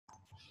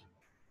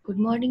Good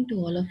morning to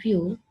all of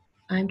you.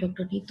 I am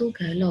Dr. Neetu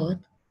Gehlot.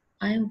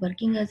 I am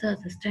working as an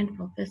assistant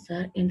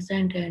professor in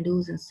St.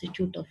 Andrews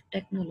Institute of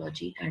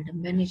Technology and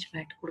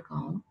Management,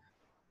 Gurgaon.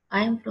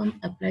 I am from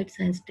Applied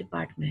Science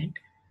Department.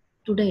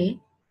 Today,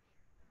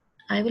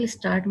 I will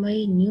start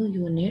my new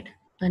unit.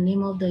 The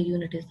name of the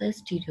unit is the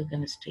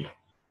stereochemistry.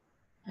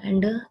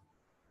 And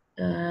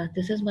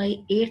this is my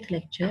 8th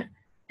lecture.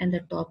 And the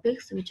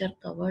topics which are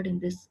covered in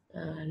this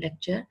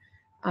lecture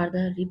are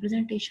the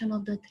representation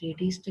of the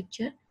 3D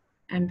structure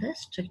and the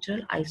structural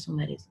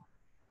isomerism.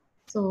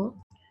 So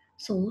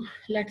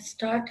let's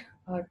start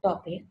our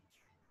topic.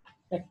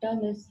 The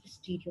term is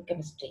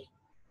stereochemistry.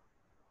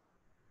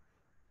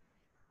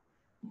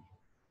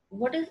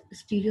 What is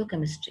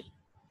stereochemistry?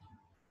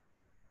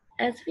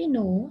 As we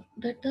know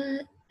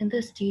that in the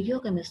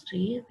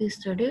stereochemistry, we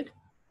studied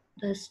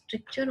the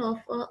structure of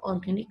an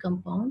organic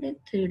compound in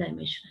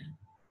 3-dimensional.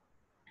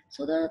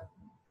 So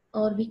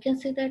or we can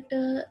say that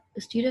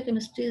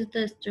stereochemistry is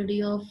the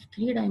study of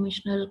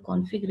 3-dimensional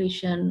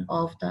configuration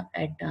of the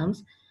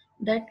atoms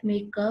that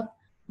make up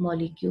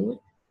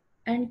molecule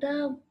and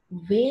the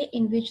way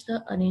in which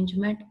the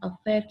arrangement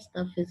affects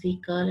the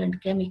physical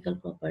and chemical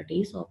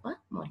properties of a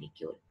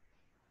molecule.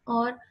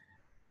 Or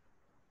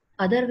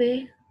other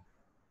way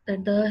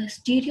that the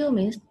stereo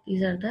means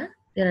there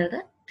are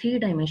the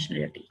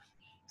 3-dimensionality.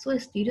 So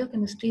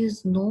stereochemistry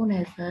is known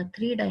as the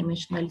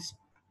 3-dimensional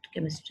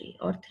chemistry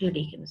or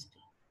 3D chemistry.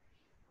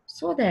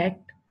 So that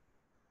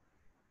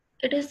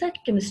it is the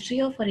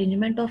chemistry of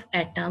arrangement of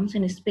atoms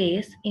in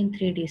space in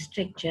 3D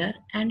structure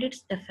and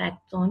its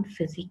effects on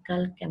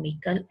physical,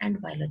 chemical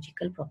and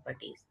biological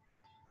properties.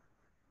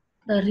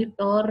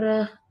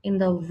 In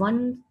the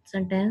one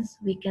sentence,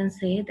 we can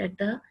say that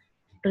the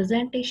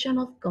presentation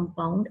of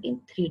compound in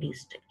 3D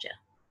structure.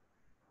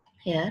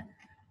 Here,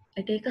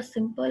 I take a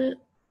simple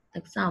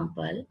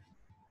example.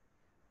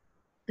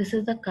 This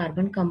is the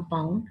carbon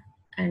compound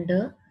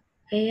and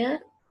here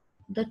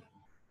the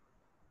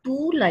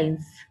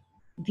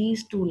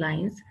these two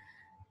lines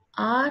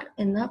are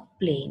in a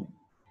plane.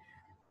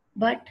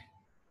 But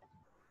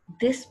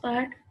this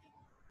part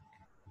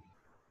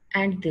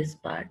and this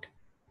part,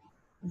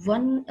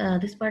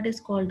 this part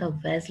is called the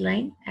wedge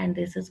line and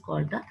this is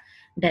called the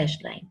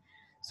dash line.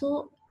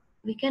 So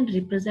we can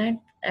represent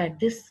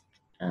at this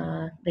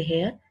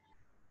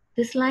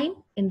this line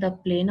in the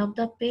plane of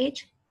the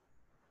page.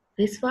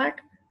 This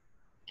part,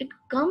 it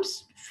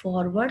comes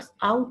forwards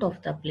out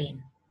of the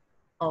plane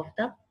of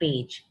the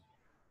page.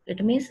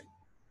 It means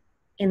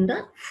in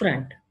the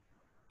front,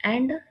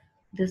 and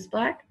this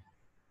part,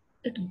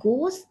 it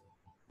goes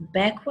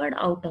backward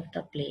out of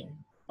the plane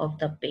of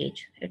the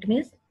page. It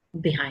means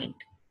behind.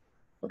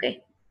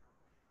 Okay.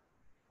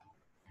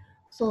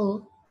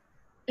 So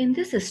in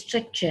this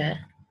structure,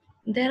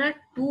 there are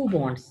two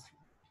bonds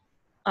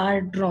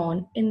are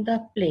drawn in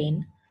the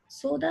plane.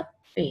 So the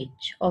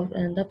page of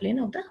the plane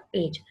of the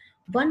page,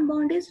 one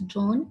bond is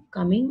drawn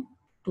coming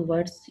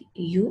towards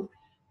you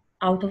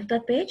out of the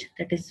page,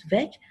 that is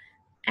wedge,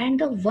 and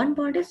the one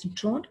bond is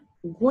drawn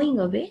going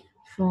away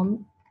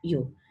from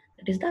you,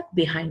 that is the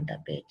behind the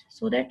page.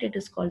 So that it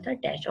is called the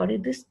dash, or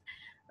this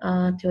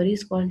theory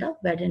is called the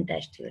wedge and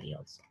dash theory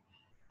also.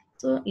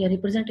 So your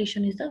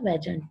representation is the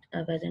wedge and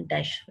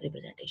dash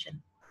representation.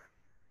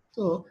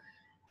 So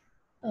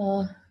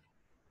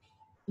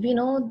we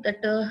know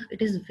that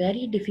it is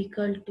very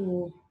difficult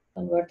to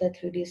convert the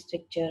 3D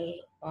structure,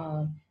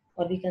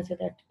 or we can say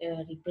that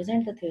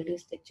represent the 3D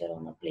structure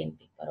on a plain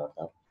paper or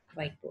the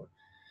whiteboard.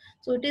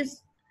 So it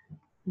is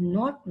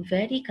not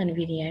very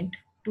convenient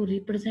to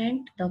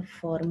represent the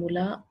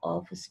formula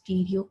of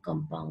stereo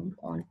compound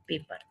on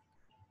paper.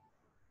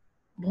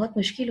 बहुत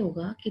मुश्किल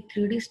होगा कि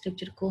 3D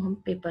structure को हम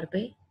paper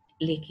पे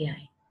लेके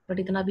आए, but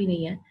इतना भी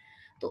नहीं है.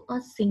 तो a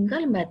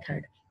single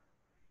method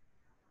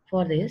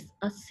for this,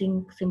 a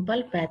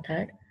simple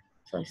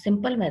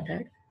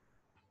method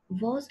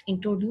was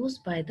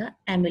introduced by the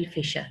Emil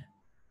Fischer.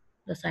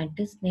 The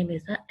scientist's name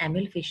is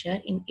Emil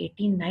Fischer in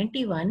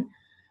 1891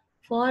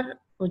 for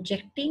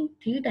projecting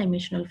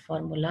 3-dimensional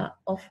formula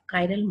of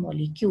chiral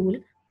molecule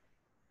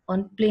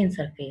on plane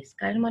surface.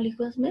 Chiral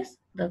molecules means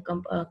the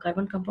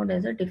carbon compound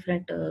has a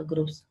different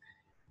groups.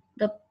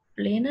 The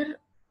planar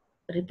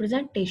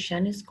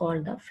representation is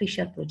called the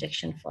Fischer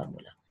projection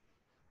formula.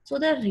 So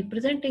the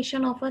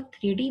representation of a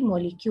 3D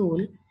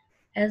molecule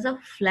as a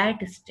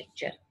flat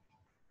structure.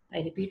 I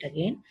repeat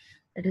again,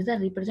 that is the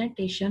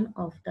representation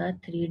of the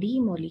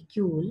 3D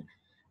molecule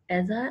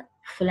as a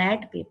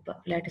flat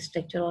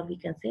structure, or we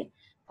can say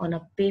on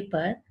a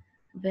paper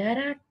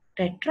where a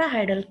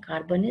tetrahedral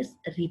carbon is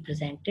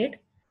represented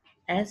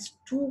as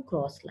 2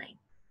 cross line.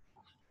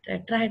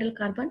 Tetrahedral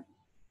carbon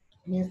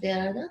means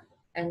there are the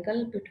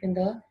angle between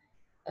the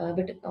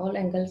all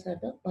angles are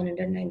the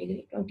 109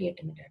 degree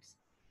 28 minutes.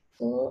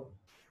 So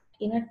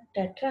in a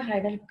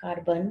tetrahedral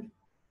carbon,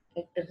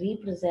 it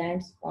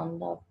represents on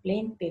the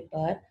plain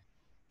paper,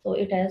 so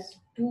it has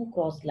 2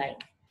 cross lines.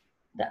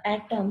 The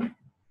atom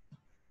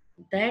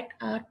that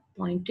are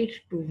pointed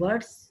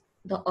towards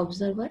the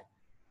observer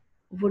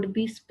would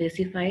be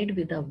specified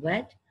with a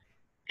wedge,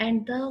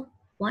 and the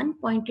one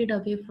pointed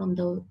away from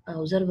the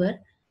observer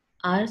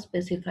are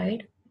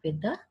specified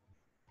with the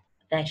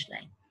dashed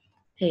line.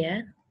 Here,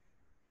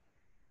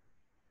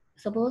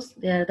 suppose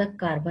they are the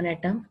carbon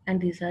atom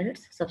and these are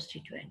its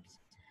substituents.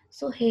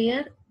 So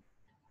here,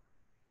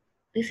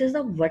 this is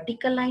the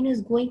vertical line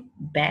is going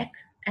back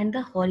and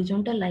the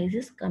horizontal line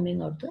is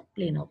coming out the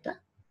plane of the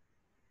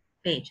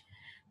page.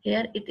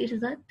 Here it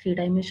is a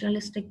three-dimensional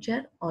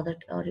structure, or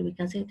we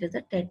can say it is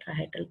a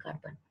tetrahedral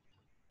carbon.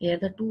 Here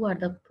the two are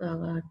the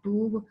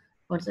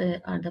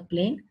are the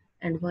plane,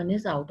 and one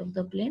is out of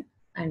the plane,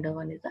 and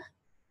one is the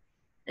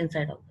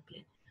inside of the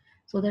plane.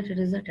 So that it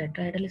is a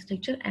tetrahedral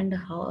structure and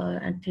how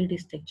and 3D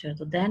structure.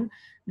 So then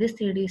this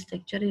 3D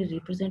structure is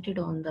represented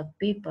on the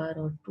paper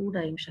or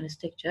two-dimensional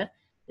structure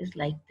is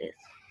like this.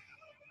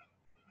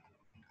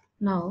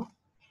 Now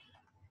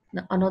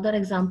another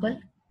example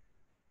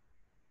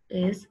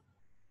is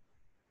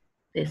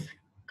this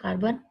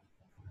carbon,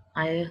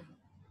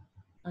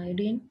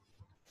 iodine,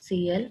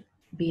 Cl,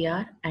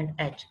 Br and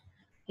H.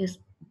 Is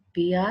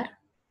Br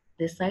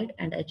this side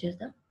and H is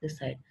the this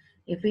side.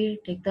 If we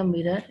take the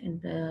mirror in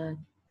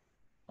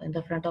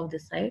the front of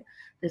this side,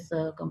 this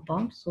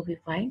compound, so we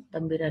find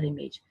the mirror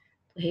image.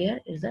 So here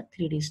is a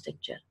 3D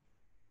structure.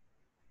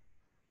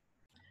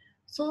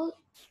 So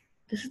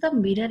this is the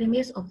mirror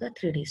image of the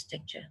 3D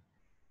structure.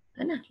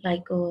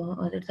 Like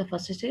it's the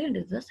first structure and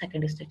it's the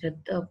second structure,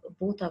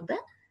 both of the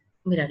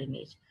mirror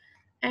image.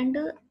 And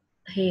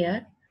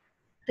here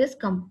this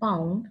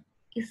compound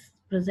is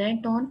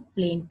present on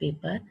plain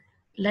paper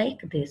like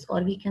this,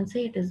 or we can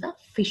say it is a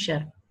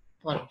Fisher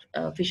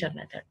Fisher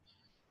method,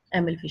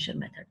 ML Fisher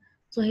method.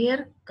 So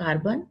here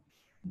carbon,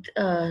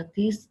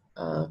 these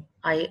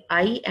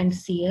I and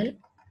Cl,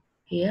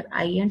 here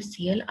I and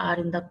Cl are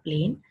in the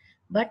plane,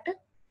 but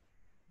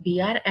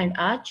Br and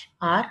H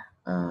are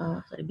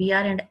Br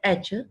and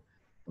H,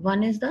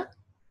 one is the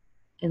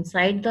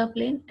inside the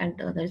plane and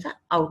the other is the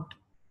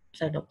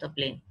outside of the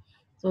plane.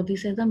 So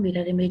this is the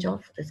mirror image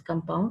of this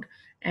compound,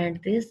 and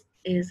this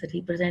is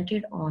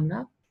represented on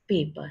a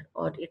paper,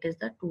 or it is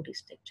the 2D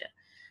structure.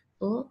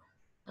 So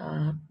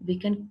we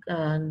can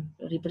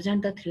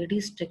represent the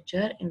 3D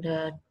structure in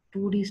the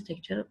 2D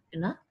structure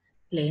in a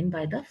plane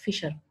by the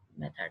Fisher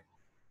method.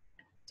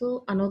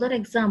 So another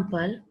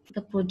example,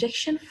 the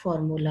projection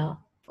formula,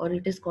 or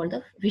it is called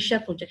the Fisher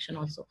projection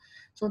also.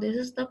 So this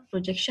is the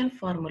projection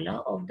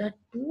formula of the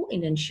two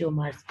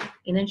enantiomers.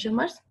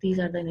 Enantiomers, these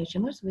are the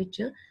enantiomers which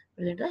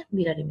present the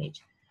mirror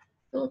image.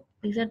 So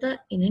these are the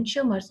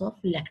enantiomers of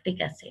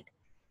lactic acid.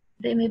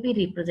 They may be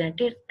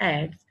represented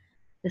as,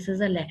 this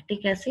is a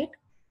lactic acid,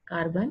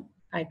 carbon,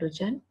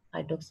 hydrogen,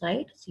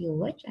 hydroxide,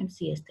 COH and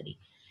CH3.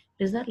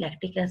 It is the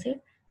lactic acid,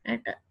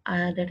 and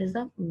that is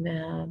the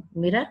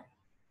mirror,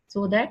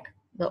 so that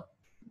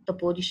the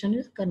position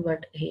is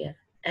convert here,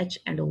 H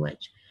and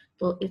OH.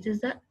 So it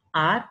is the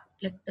R,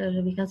 like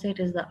we can say it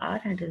is the R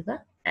and it is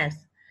the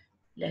S.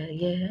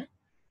 ये है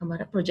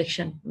हमारा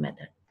projection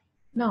method.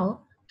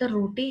 Now the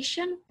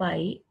rotation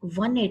by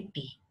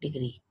 180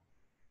 degree.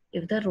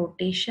 If the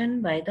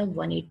rotation by the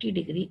 180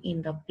 degree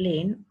in the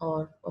plane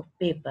or of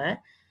paper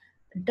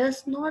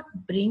does not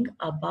bring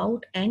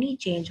about any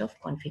change of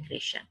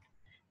configuration.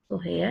 So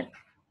here,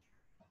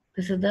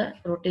 this is the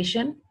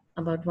rotation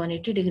about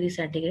 180 degrees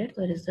centigrade.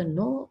 There is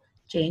no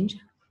change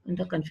in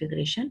the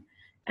configuration.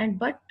 And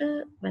but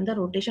when the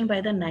rotation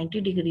by the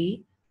 90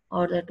 degree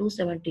or the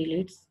 270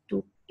 leads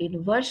to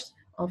inverse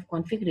of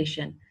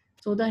configuration.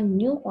 So the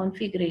new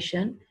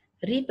configuration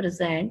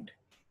represent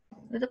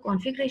the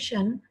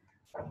configuration,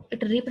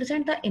 it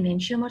represents the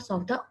enantiomers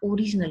of the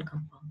original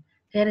compound.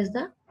 Here is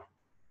the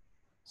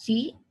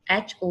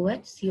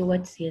CHOH,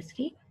 COH,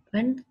 CH3.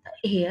 When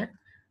here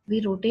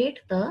we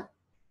rotate the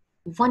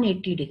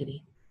 180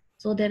 degree.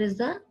 So there is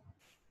the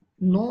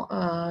no,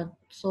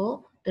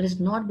 so there is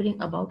not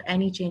bring about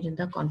any change in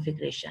the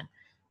configuration.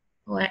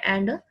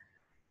 And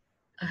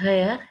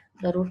here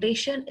the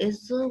rotation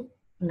is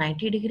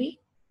 90 degree.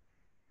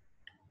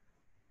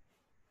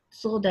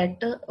 So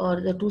that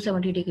or the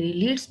 270 degree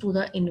leads to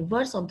the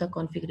inverse of the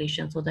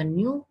configuration. So the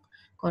new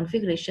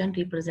configuration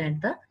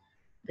represent the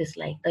this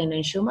like the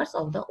enantiomers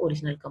of the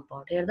original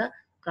compound. Here the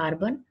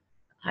carbon,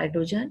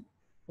 hydrogen,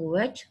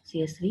 OH,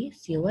 CH3,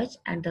 COH,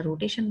 and the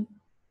rotation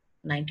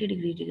 90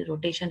 degree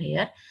rotation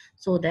here,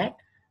 so that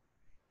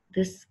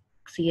this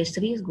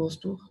CH3 goes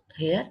to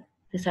here,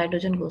 this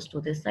hydrogen goes to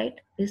this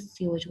side, this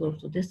COH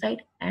goes to this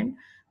side, and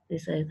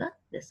this is the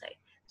this side.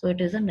 So it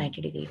is a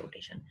 90 degree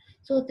rotation.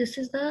 So this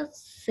is the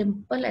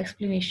simple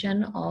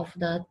explanation of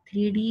the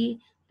 3D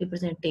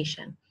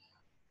representation.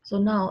 So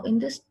now in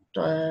this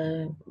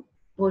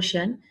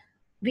portion,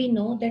 we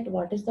know that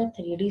what is the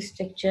 3D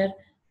structure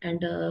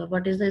and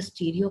what is the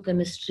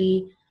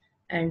stereochemistry,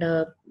 and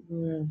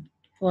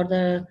for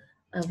the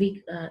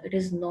it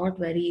is not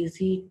very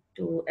easy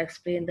to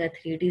explain the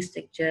 3D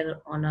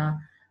structure on a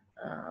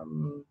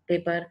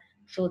paper,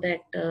 so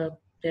that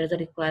there is a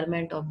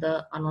requirement of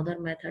the another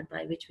method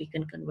by which we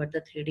can convert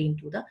the 3D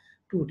into the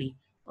 2D,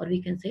 or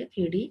we can say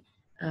 3D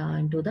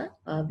into the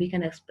we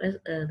can express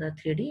the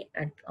 3D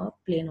at a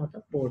plane or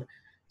the board.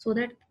 So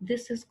that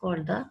this is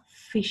called the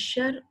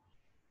Fisher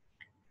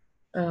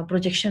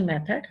projection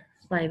method,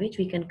 by which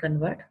we can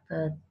convert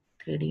the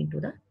 3D into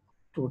the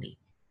 2D.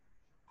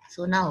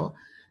 So now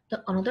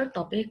the another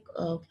topic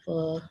of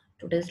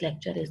today's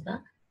lecture is the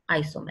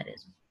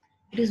isomerism.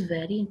 It is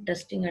very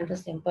interesting and the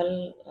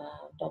simple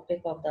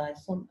topic of the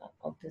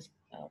of this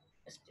of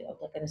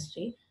the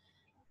chemistry.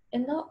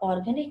 In the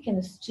organic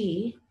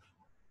chemistry,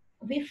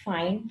 we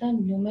find the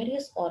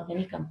numerous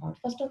organic compounds.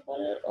 First of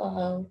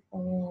all,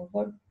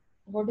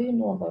 what do you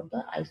know about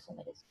the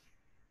isomerism?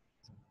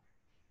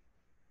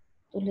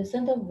 To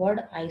listen the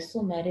word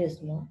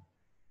isomerism,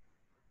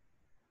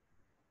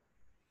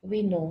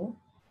 we know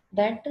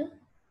that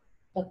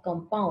the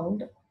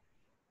compound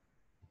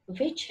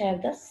which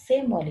have the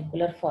same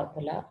molecular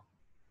formula,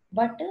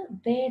 but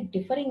they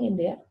differing in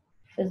their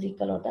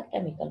physical or the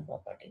chemical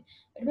property.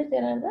 It means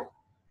there are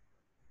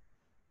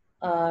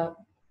the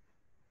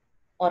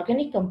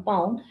organic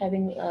compound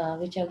having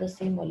which have the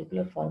same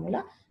molecular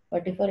formula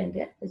but differ in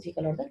their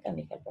physical or the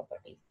chemical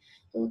properties.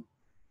 So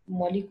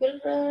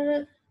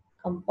molecular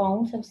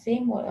compounds have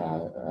same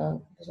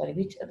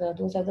which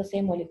those have the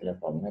same molecular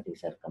formula.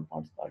 These are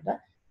compounds called the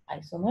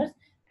isomers,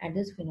 and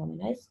this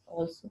phenomena is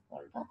also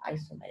called the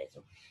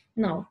isomerism.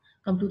 Now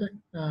come to the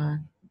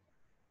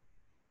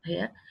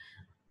here.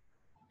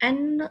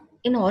 And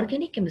in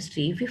organic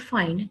chemistry, we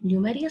find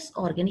numerous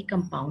organic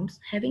compounds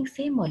having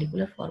same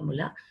molecular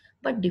formula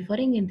but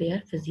differing in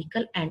their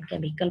physical and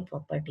chemical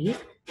properties.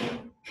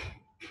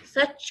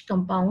 Such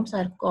compounds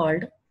are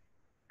called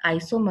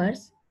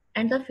isomers,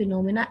 and the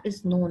phenomena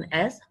is known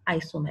as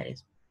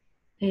isomerism.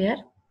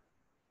 Here,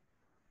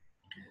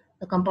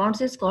 the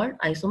compounds is called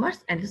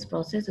isomers, and this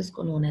process is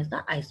known as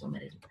the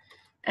isomerism.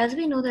 As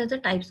we know, there are the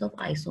types of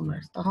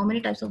isomers. So how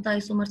many types of the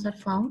isomers are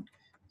found?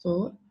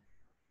 So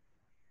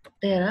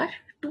there are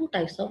two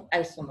types of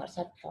isomers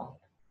are found.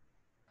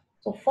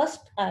 So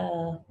first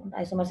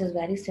isomers is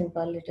very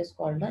simple. It is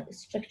called the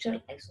structural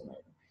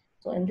isomerism.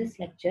 So in this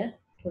lecture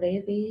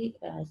today we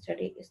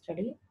study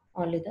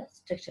only the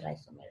structural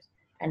isomerism,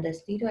 and the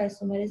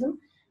stereoisomerism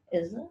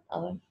is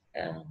our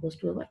goes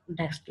to our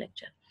next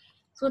lecture.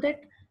 So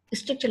that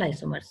structural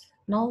isomers.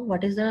 Now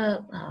what is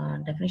the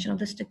definition of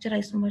the structural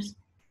isomers?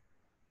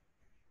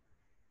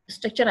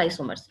 Structural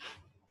isomers.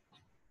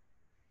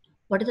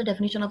 What is the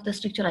definition of the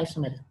structural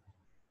isomerism?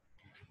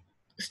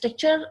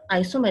 Structural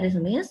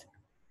isomerism is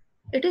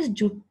it is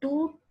due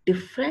to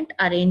different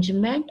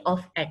arrangement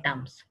of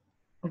atoms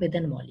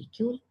within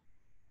molecule.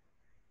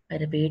 I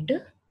repeat,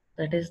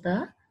 that is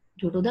the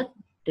due to the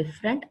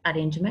different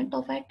arrangement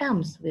of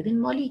atoms within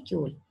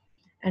molecule.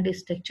 And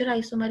structural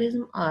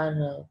isomerism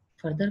are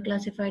further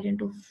classified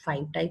into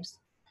 5 types.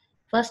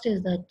 First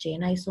is the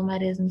chain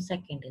isomerism,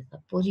 second is the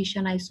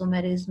position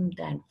isomerism,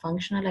 then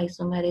functional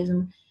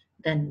isomerism,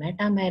 then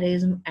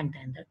metamerism, and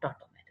then the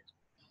tautomerism.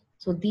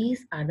 So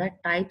these are the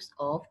types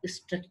of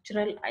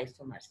structural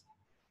isomers.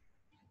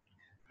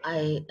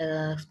 I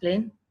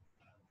explain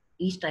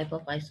each type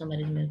of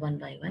isomerism is one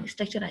by one.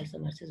 Structure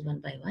isomers is one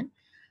by one.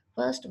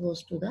 First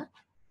goes to the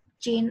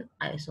chain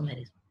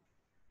isomerism.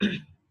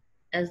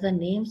 As the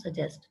name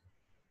suggests,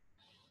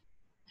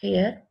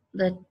 here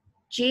the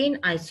chain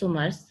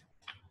isomers,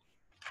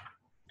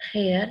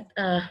 here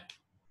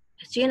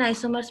chain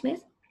isomers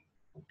means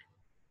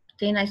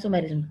chain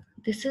isomerism.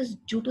 This is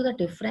due to the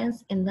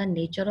difference in the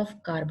nature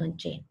of carbon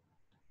chain,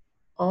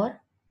 or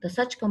the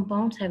such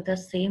compounds have the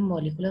same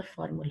molecular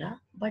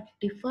formula but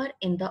differ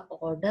in the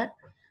order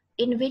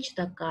in which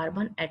the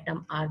carbon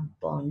atom are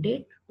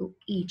bonded to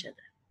each other.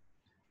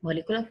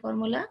 Molecular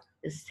formula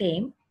is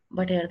same,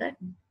 but here the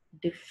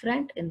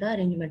different in the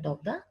arrangement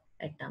of the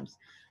atoms.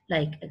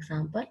 Like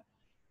example,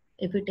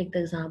 if we take the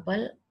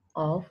example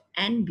of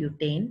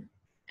N-butane,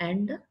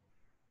 and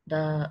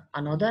the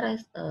another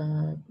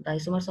the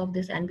isomers of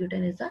this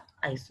N-butane is the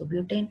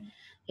isobutane.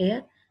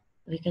 Here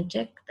we can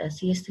check the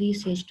CH3,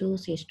 CH2,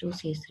 CH2,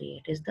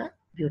 CH3. It is the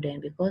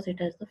butane because it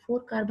has the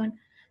 4 carbon.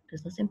 It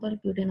is the simple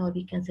butane, or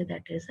we can say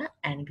that is a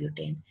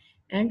N-butane.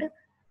 And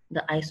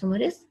the isomer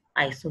is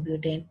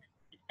isobutane.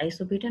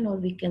 Isobutane, or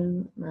we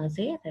can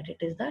say that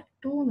it is the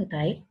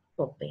 2-methyl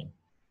propane.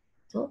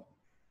 So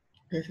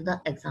this is the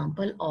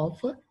example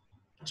of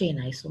chain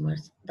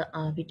isomers.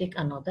 We take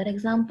another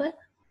example.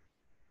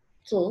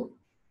 So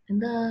in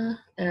the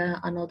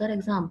another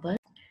example,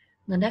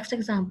 the next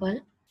example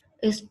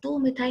is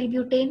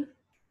 2-methylbutane.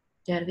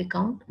 There we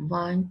count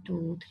 1,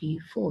 2, 3,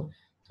 4.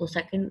 So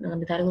second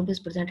methyl group is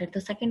present at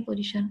the second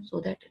position, so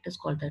that it is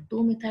called the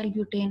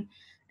 2-methylbutane,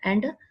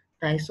 and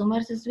the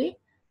isomers is with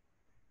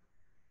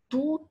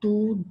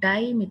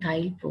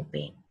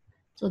 2,2-dimethylpropane.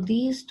 So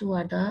these two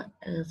are the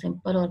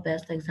simple or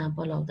best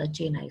example of the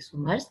chain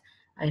isomers.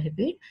 I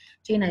repeat,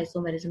 chain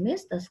isomerism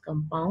is thus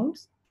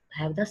compounds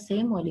have the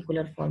same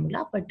molecular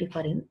formula but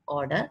differ in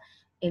order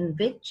in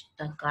which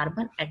the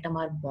carbon atom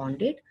are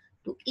bonded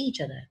to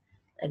each other.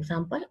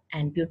 Example,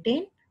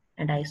 N-butane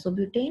and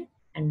isobutane,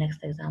 and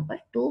next example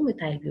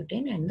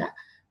 2-methylbutane and the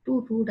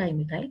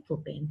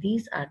 2,2-dimethylpropane.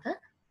 These are the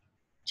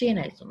chain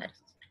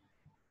isomers.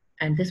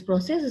 And this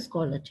process is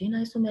called the chain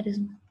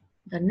isomerism.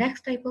 The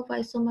next type of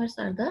isomers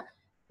are the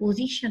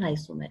position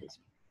isomerism.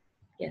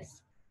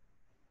 Yes.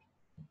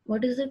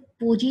 What is it?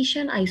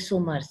 Position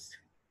isomers.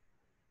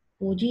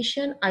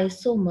 Position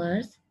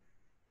isomers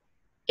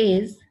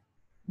is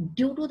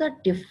due to the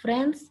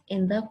difference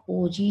in the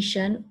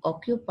position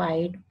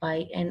occupied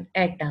by an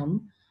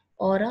atom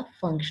or a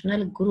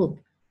functional group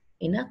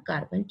in a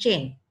carbon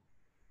chain.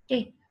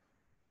 Okay.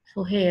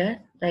 So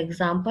here the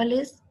example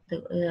is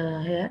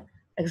here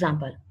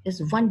example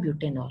is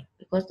 1-butanol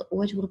because the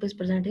OH group is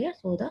present here.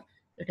 So the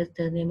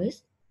name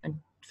is, and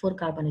 4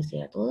 carbon is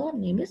here. So the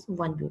name is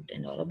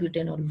 1-butanol or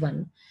butanol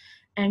 1,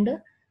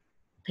 and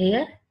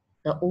here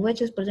the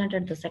OH is present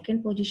at the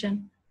second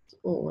position.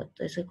 So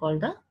this is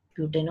called the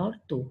butanol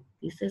 2.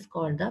 This is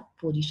called the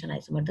position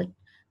isomer. The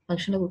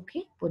functional group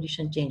की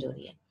position change हो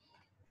रही है.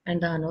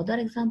 And the another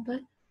example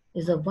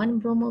is the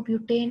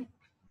 1-bromobutane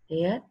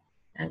here,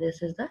 and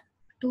this is the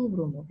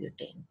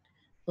 2-bromobutane.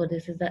 So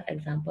this is the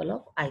example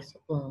of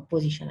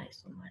position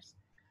isomers.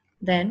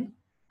 Then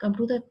come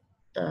to the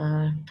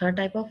third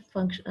type of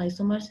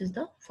isomers is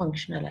the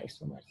functional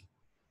isomers.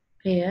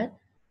 Here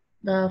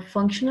the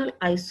functional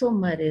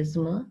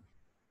isomerism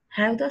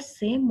have the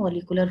same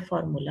molecular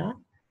formula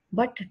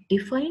but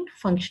different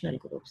functional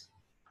groups.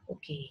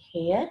 Okay,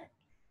 here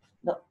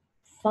the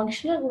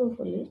functional group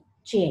will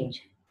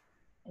change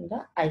in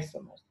the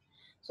isomers.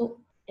 So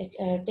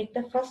take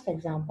the first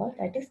example,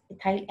 that is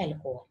ethyl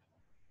alcohol.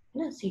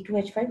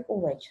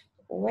 C2H5OH.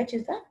 OH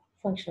is the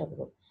functional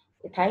group.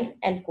 Ethyl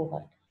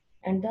alcohol,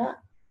 and the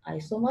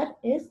isomer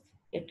is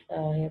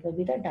here will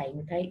be the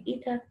dimethyl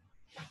ether.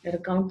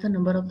 Let count the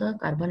number of the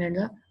carbon and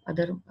the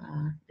other.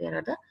 There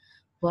are the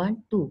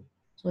 1, 2.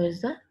 So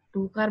is the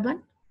 2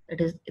 carbon.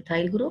 It is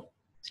ethyl group,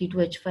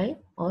 C2H5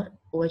 or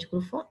OH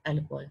group for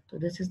alcohol. So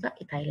this is the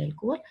ethyl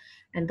alcohol,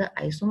 and the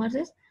isomers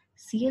is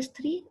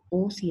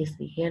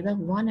CH3OCH3. Here the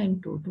 1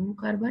 and 2, 2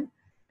 carbon,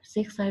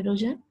 6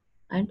 hydrogen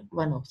and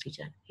 1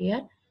 oxygen.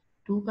 Here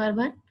 2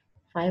 carbon,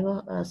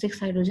 6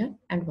 hydrogen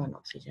and 1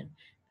 oxygen.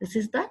 This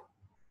is the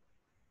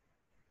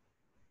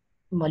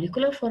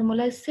molecular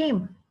formula is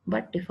same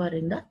but differ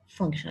in the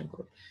functional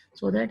group.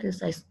 So that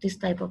is this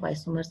type of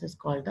isomers is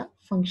called the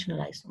functional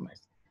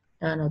isomers.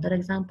 Another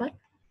example,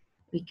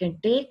 we can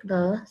take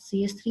the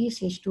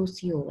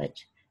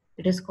CH3CH2COH.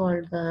 It is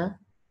called the,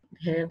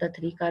 here the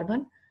 3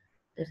 carbon.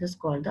 This is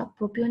called the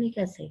propionic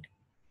acid.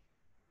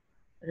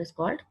 It is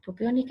called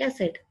propionic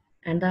acid.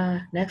 And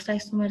the next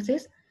isomers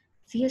is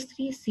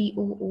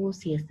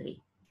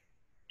CH3COOCH3.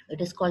 It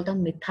is called the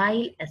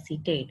methyl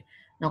acetate.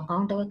 Now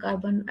count our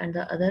carbon and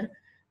the other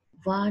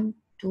 1,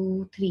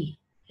 2, 3.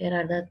 Here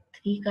are the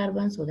 3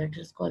 carbons, so that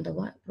is called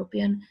the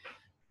propion.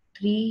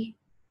 3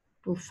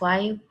 to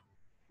 5,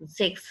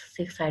 6.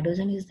 6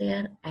 hydrogen is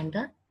there and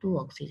the 2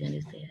 oxygen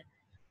is there.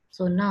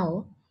 So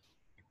now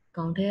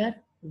count here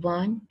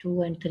 1,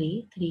 2 and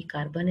 3. 3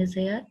 carbon is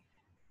here,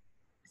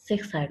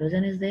 6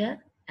 hydrogen is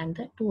there and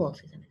the 2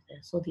 oxygen is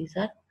there. So these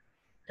are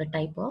the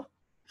type of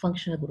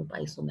functional group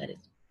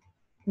isomerism.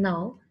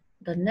 Now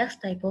the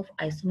next type of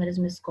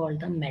isomerism is called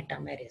the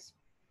metamerism.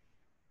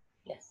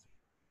 Yes.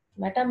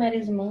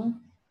 Metamerism,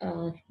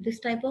 this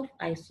type of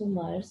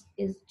isomers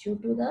is due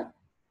to the,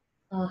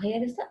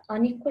 here is the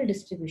unequal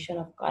distribution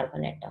of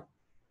carbon atom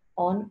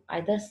on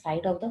either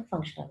side of the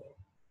functional group.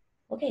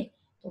 Okay,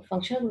 so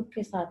functional group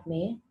के साथ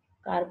में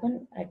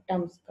carbon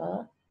atoms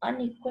का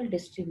unequal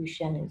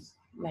distribution is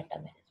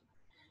metamerism.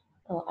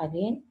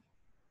 Again,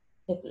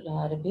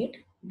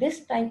 repeat,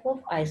 this type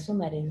of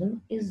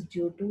isomerism is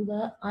due to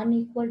the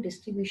unequal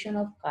distribution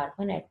of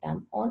carbon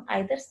atom on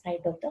either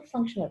side of the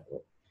functional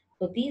group.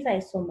 So these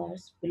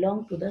isomers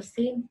belong to the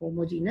same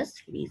homogeneous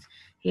series.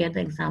 Here the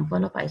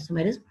example of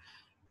isomerism,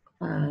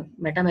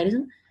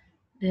 metamerism,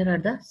 there are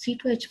the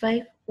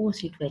C2H5 O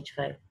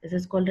C2H5. This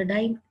is called the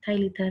dimethyl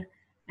ether.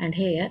 And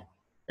here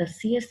the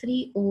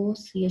CH3O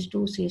CH2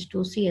 CH2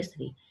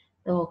 CH3.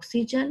 The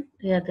oxygen,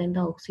 here then the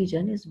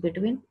oxygen is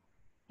between,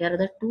 here are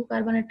the 2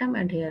 carbon atom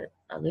and here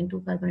again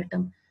 2 carbon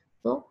atom.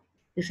 So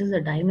this is the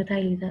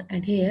dimethyl ether,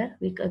 and here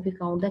we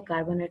count the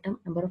carbon atom,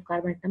 number of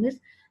carbon atom is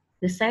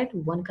this side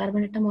 1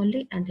 carbon atom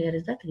only, and here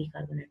is the 3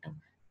 carbon atom.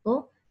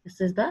 So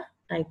this is the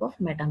type of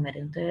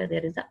metamerism.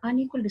 There is the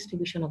unequal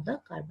distribution of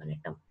the carbon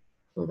atom.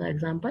 So the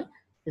example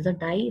is the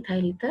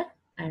diethyl ether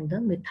and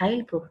the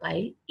methyl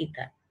propyl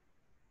ether.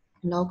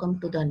 Now come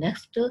to the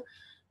next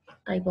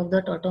type of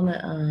the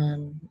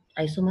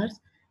isomers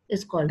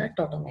is called the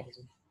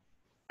tautomerism.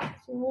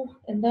 So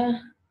in the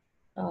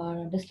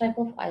this type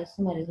of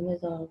isomerism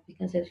is we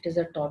can say it is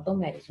a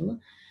tautomerism.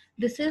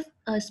 This is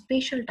a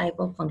special type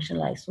of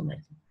functional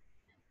isomerism.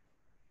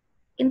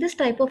 In this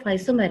type of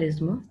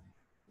isomerism,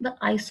 the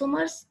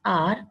isomers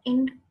are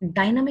in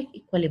dynamic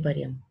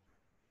equilibrium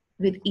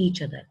with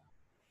each other.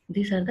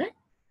 These are the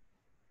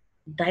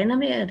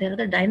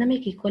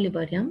dynamic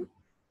equilibrium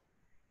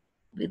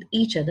with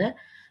each other.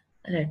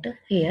 Right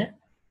here,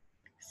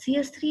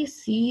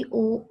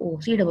 CH3COO,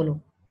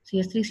 COO,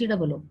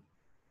 CH3COO,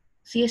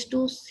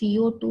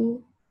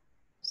 CH2CO2,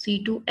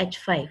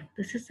 C2H5.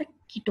 This is a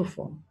keto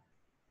form.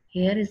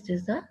 Here is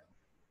this the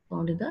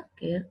found in the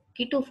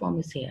keto form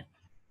is here.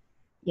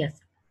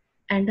 Yes,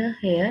 and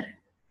here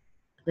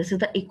this is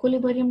the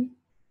equilibrium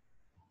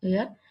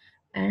here,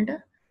 and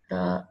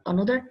the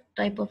another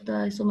type of the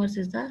isomers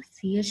is the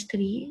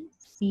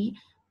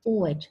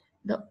CH3COH.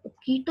 The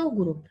keto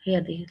group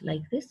here they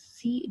like this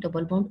C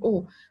double bond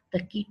O. The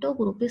keto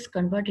group is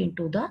converted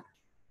into the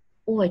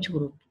OH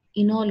group,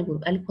 enol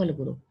group, alcohol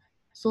group.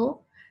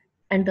 So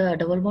and the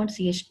double bond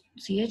CH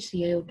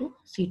CaO2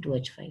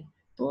 C2H5.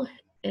 So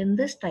in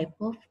this type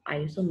of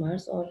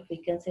isomers, or we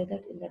can say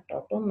that in the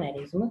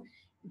tautomerism,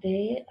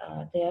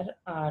 there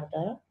are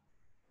the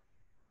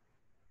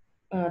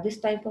this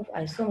type of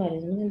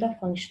isomerism in the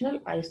functional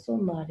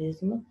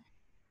isomerism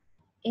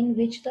in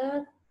which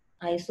the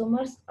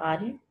isomers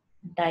are in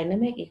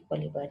dynamic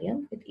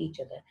equilibrium with each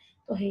other.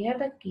 So here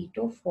the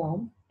keto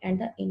form and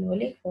the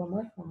enolic form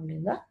are found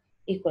in the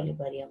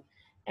equilibrium.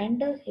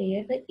 And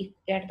here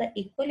at the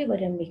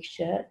equilibrium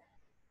mixture,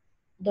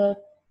 the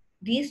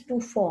these two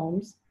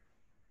forms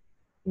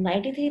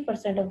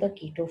 93% of the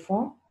keto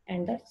form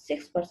and the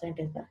 6%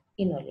 is the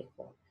enolic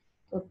form.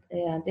 So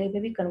they may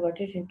be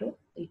converted into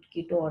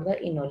keto or the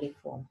enolic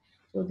form.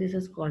 So this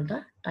is called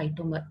the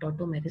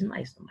tautomerism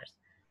isomers.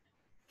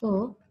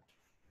 So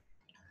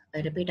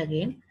I repeat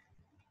again.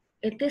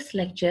 In this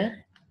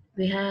lecture,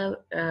 we have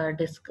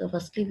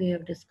firstly we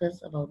have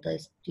discussed about the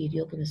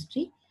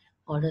stereochemistry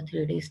or the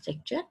 3D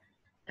structure,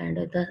 and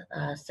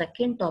the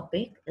second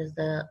topic is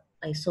the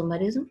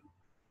isomerism.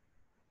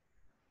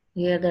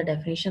 Here the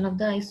definition of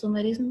the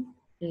isomerism,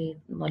 the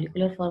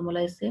molecular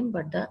formula is same,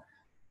 but the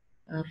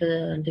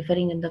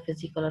differing in the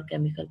physical or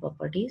chemical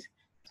properties.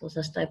 So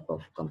such type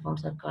of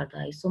compounds are called the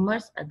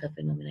isomers at the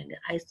phenomenon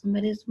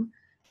isomerism.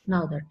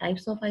 Now the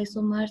types of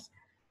isomers.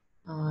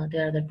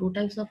 There are the two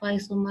types of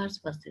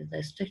isomers. First is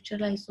the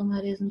structural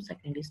isomerism,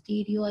 second is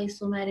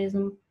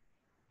stereoisomerism.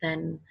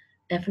 Then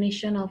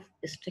definition of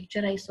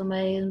structure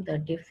isomerism, the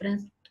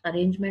different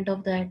arrangement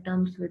of the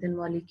atoms within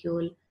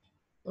molecule.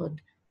 So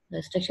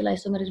the structural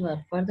isomerism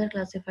are further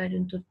classified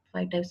into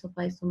 5 types of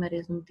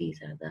isomerism.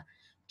 These are the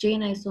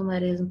chain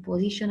isomerism,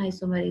 position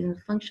isomerism,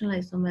 functional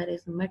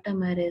isomerism,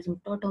 metamerism,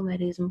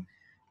 tautomerism,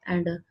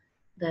 and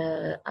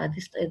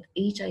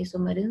each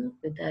isomerism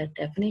with the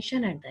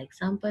definition and the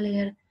example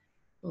here.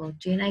 So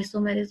chain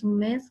isomerism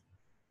means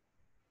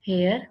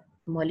here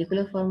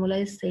molecular formula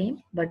is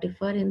same but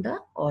differ in the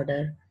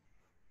order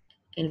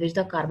in which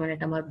the carbon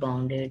atom are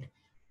bounded.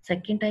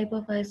 Second type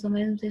of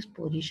isomerism is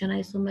position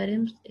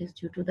isomerism is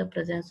due to the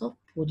presence of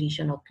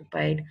position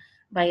occupied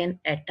by an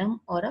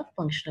atom or a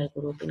functional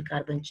group in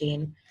carbon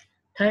chain.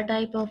 Third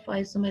type of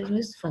isomerism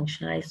is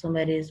functional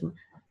isomerism.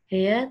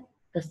 Here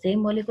the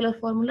same molecular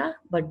formula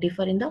but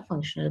differ in the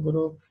functional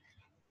group.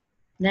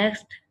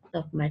 Next,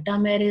 the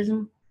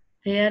metamerism.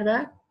 Here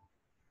the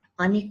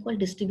unequal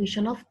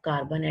distribution of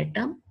carbon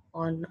atom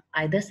on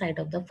either side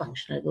of the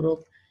functional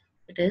group.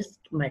 It is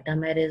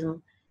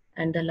metamerism.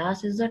 And the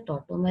last is the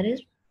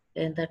tautomerism.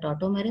 In the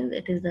tautomerism,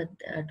 it is the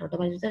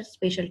tautomerism is a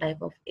special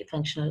type of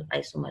functional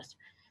isomers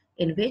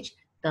in which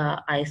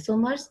the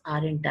isomers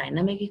are in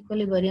dynamic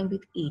equilibrium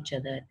with each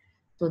other.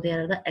 So they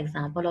are the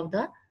example of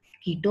the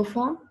keto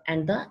form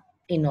and the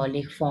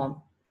enolic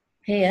form.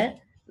 Here,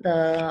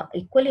 the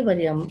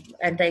equilibrium,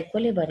 at the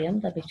equilibrium,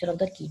 the picture of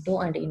the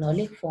keto and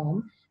enolic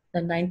form,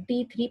 the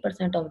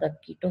 93% of the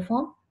keto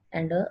form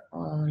and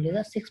only the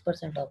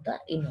 6% of the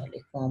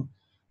enolic form.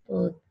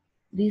 So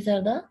these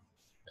are the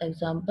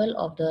example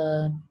of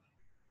the,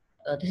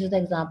 this is the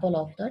example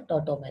of the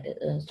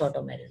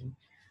tautomerism.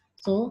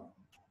 So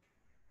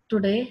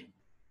today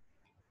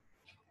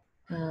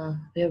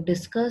we have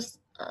discussed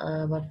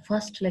our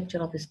first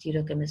lecture of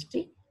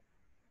stereochemistry,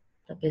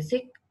 the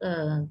basic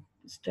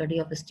study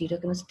of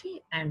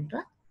stereochemistry and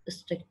the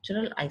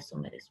structural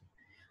isomerism.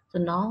 So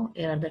now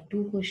here are the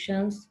two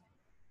questions.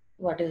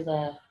 What is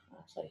the,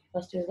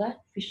 first is the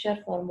Fisher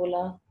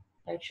formula,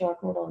 write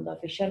short note on the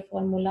Fisher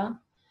formula.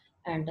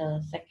 And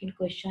second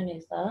question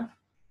is that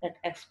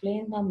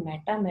explain the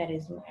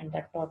metamerism and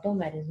the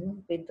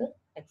tautomerism with the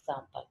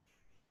example.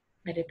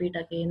 I repeat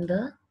again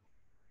the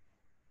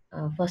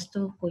first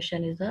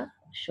question is the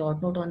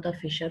short note on the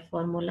Fisher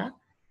formula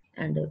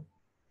and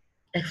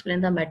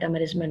explain the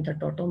metamerism and the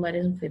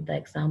tautomerism with the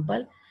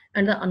example.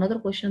 And the another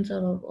questions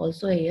are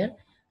also here,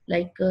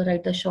 like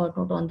write the short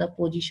note on the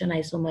position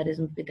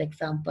isomerism with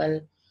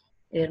example.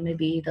 Here may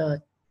be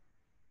the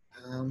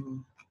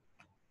um,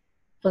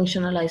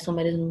 functional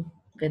isomerism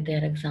with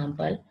their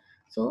example.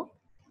 So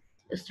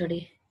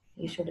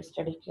you should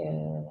study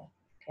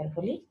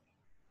carefully.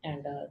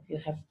 And if you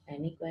have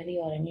any query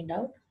or any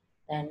doubt,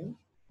 then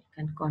you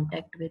can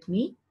contact with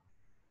me.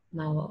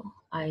 Now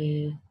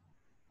I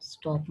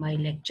stop my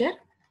lecture.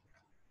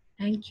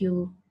 Thank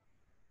you.